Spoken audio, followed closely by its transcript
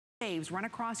faves run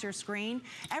across your screen.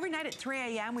 Every night at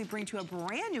 3 a.m. we bring to you a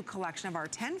brand new collection of our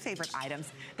 10 favorite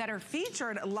items that are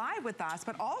featured live with us,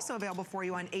 but also available for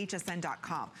you on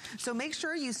hsn.com. So make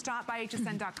sure you stop by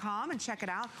hsn.com and check it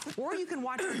out, or you can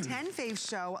watch the 10 Faves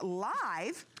show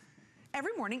live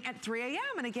every morning at 3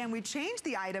 a.m. And again, we change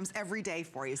the items every day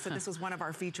for you. So this was one of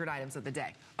our featured items of the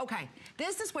day. Okay,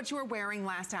 this is what you were wearing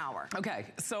last hour. Okay,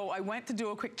 so I went to do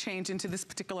a quick change into this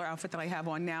particular outfit that I have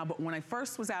on now, but when I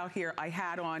first was out here, I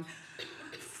had on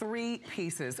 3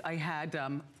 pieces. I had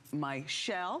my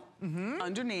shell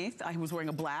underneath. I was wearing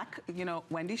a black, you know,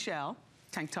 Wendy shell,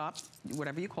 tank top,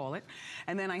 whatever you call it.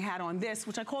 And then I had on this,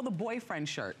 which I call the boyfriend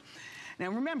shirt. Now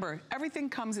remember, everything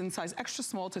comes in size extra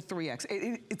small to 3X.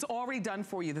 It's already done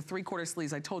for you, the 3/4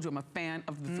 sleeves. I told you I'm a fan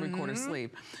of the 3/4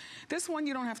 sleeve. This one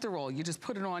you don't have to roll. You just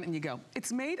put it on and you go.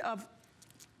 It's made of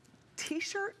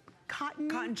t-shirt,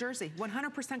 cotton. Cotton jersey,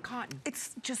 100% cotton.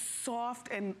 It's just soft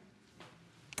and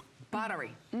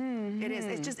buttery. It is.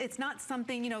 It's just, it's not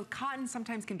something, you know, cotton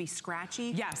sometimes can be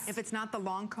scratchy. Yes. If it's not the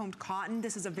long combed cotton,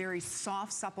 this is a very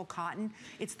soft, supple cotton.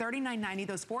 It's $39.90.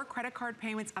 Those 4 credit card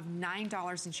payments of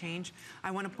 $9 and change.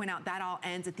 I want to point out that all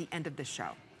ends at the end of the show.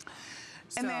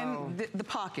 And then the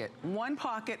pocket. One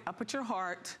pocket up at your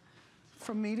heart,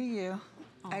 from me to you.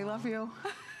 Aww. I love you.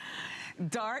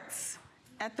 Darts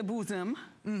at the bosom.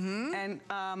 And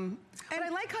I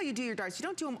like how you do your darts. You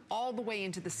don't do them all the way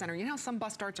into the center. You know how some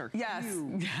bust darts are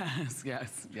huge.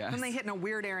 Yes. When they hit in a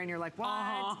weird area and you're like,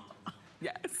 what?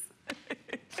 Yes.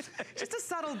 Just a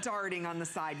subtle darting on the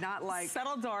side, not like...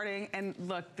 Subtle darting, and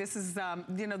look, this is,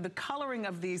 you know, the coloring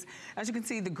of these, as you can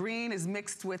see, the green is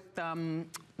mixed with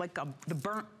like the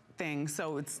burnt thing.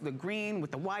 So it's the green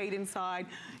with the white inside.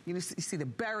 You see the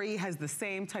berry has the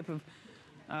same type of,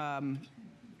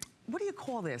 what do you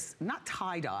call this? Not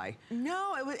tie-dye.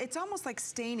 No, it's almost like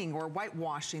staining or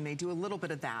whitewashing. They do a little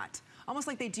bit of that. Almost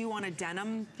like they do on a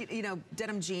denim, you know,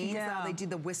 denim jeans. How they do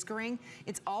the whiskering.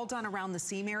 It's all done around the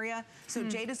seam area. So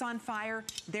Jade is on fire.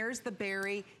 There's the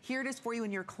berry. Here it is for you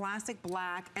in your classic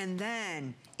black. And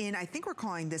then in, I think we're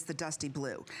calling this the dusty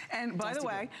blue. And by the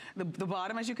way, the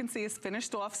bottom, as you can see, is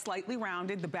finished off, slightly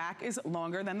rounded. The back is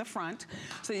longer than the front.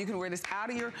 So you can wear this out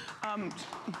of your... Oh,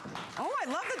 I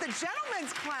love that the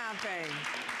gentleman's clapping.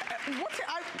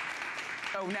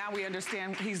 Oh, now we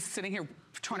understand. He's sitting here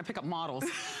trying to pick up models.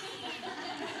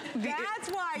 That's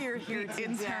why you're here today.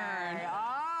 Intern.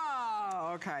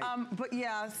 Oh, okay. But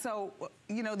yeah, so,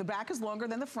 you know, the back is longer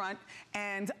than the front,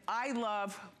 and I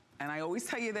love, and I always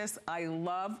tell you this, I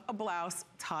love a blouse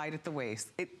tied at the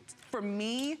waist. For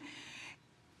me,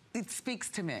 it speaks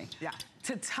to me. Yeah.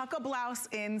 To tuck a blouse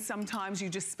in, sometimes you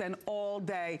just spend all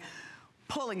day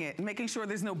pulling it and making sure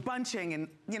there's no bunching and,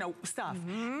 you know, stuff.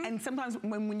 And sometimes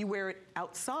when you wear it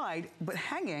outside, but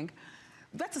hanging,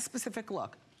 that's a specific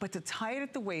look. But to tie it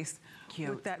at the waist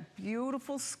with that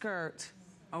beautiful skirt.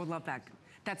 Oh, love that.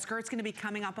 That skirt's gonna be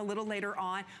coming up a little later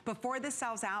on. Before this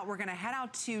sells out, we're gonna head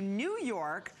out to New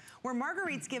York, where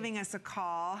Marguerite's giving us a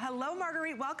call. Hello,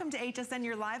 Marguerite, welcome to HSN.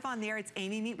 You're live on there. It's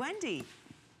Amy Meet Wendy.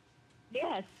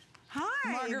 Yes.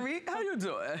 Hi. Marguerite, how you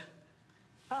doing?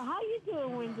 How you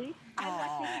doing, Wendy? I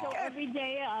watch your show every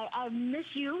day. I miss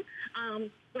you.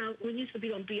 Well, we used to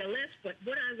be on BLS, but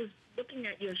what I was looking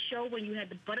at your show when you had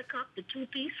the buttercup, the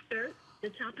 2-piece skirt, the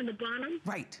top and the bottom.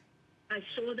 Right. I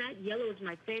saw that. Yellow is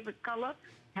my favorite color.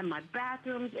 And my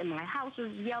bathrooms and my house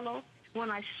is yellow.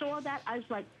 When I saw that, I was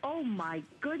like, oh, my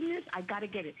goodness, I got to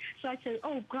get it. So I said,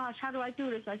 oh, gosh, how do I do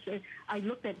this? I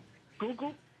looked at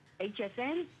Google,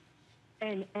 HSN,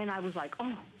 and I was like,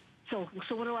 oh. So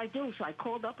what do I do? So I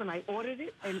called up and I ordered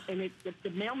it, and the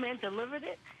mailman delivered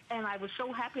it, and I was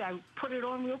so happy. I put it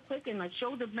on real quick, and I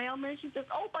showed the mailman. She said,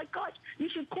 oh, my gosh, you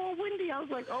should call Wendy. I was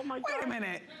like, oh, my God. Wait a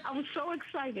minute. I was so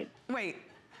excited. Wait.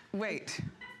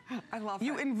 I love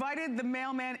You invited the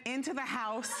mailman into the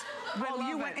house while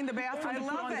you went in the bathroom to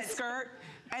put on the skirt,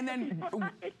 and then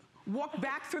walked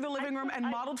back through the living room and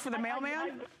modeled for the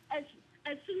mailman?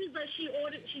 As soon as she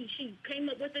ordered, she came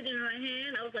up with it in her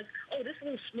hand. I was like, oh, this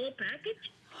little small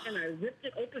package. And I ripped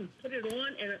it open, put it on,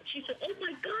 and she said, oh,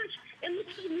 my gosh, it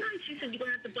looks so nice. She said, you're going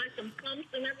to have to buy some pumps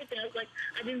and everything. I was like,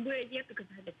 I didn't wear it yet because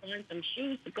I had to find some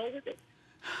shoes to go with it.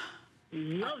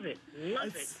 Love it.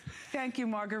 Love it. Thank you,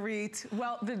 Marguerite.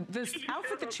 Well, the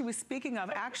outfit that she was speaking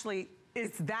of actually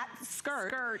is that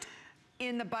skirt.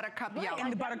 In the buttercup yellow.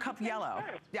 In the buttercup yellow.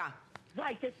 Yeah.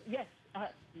 Right, yes.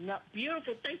 No,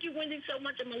 beautiful. Thank you, Wendy, so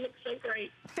much. I'm going to look so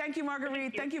great. Thank you,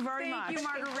 Marguerite. Thank you very much. Thank you,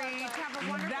 Marguerite. Have a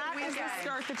wonderful That weekend. is the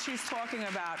skirt that she's talking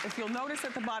about. If you'll notice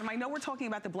at the bottom, I know we're talking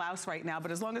about the blouse right now,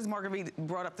 but as long as Marguerite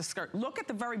brought up the skirt, look at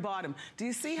the very bottom. Do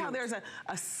you see how there's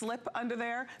a slip under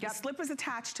there? Yep. The slip is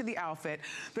attached to the outfit,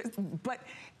 but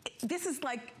this is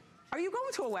like, are you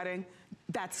going to a wedding?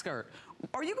 That skirt.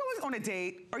 Are you going on a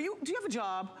date? Do you have a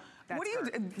job? What do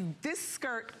you do? This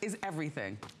skirt is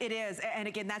everything. It is, and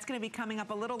again, that's going to be coming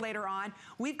up a little later on.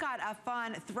 We've got a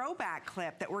fun throwback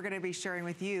clip that we're going to be sharing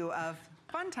with you of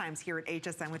fun times here at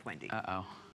HSN with Wendy. Uh-oh.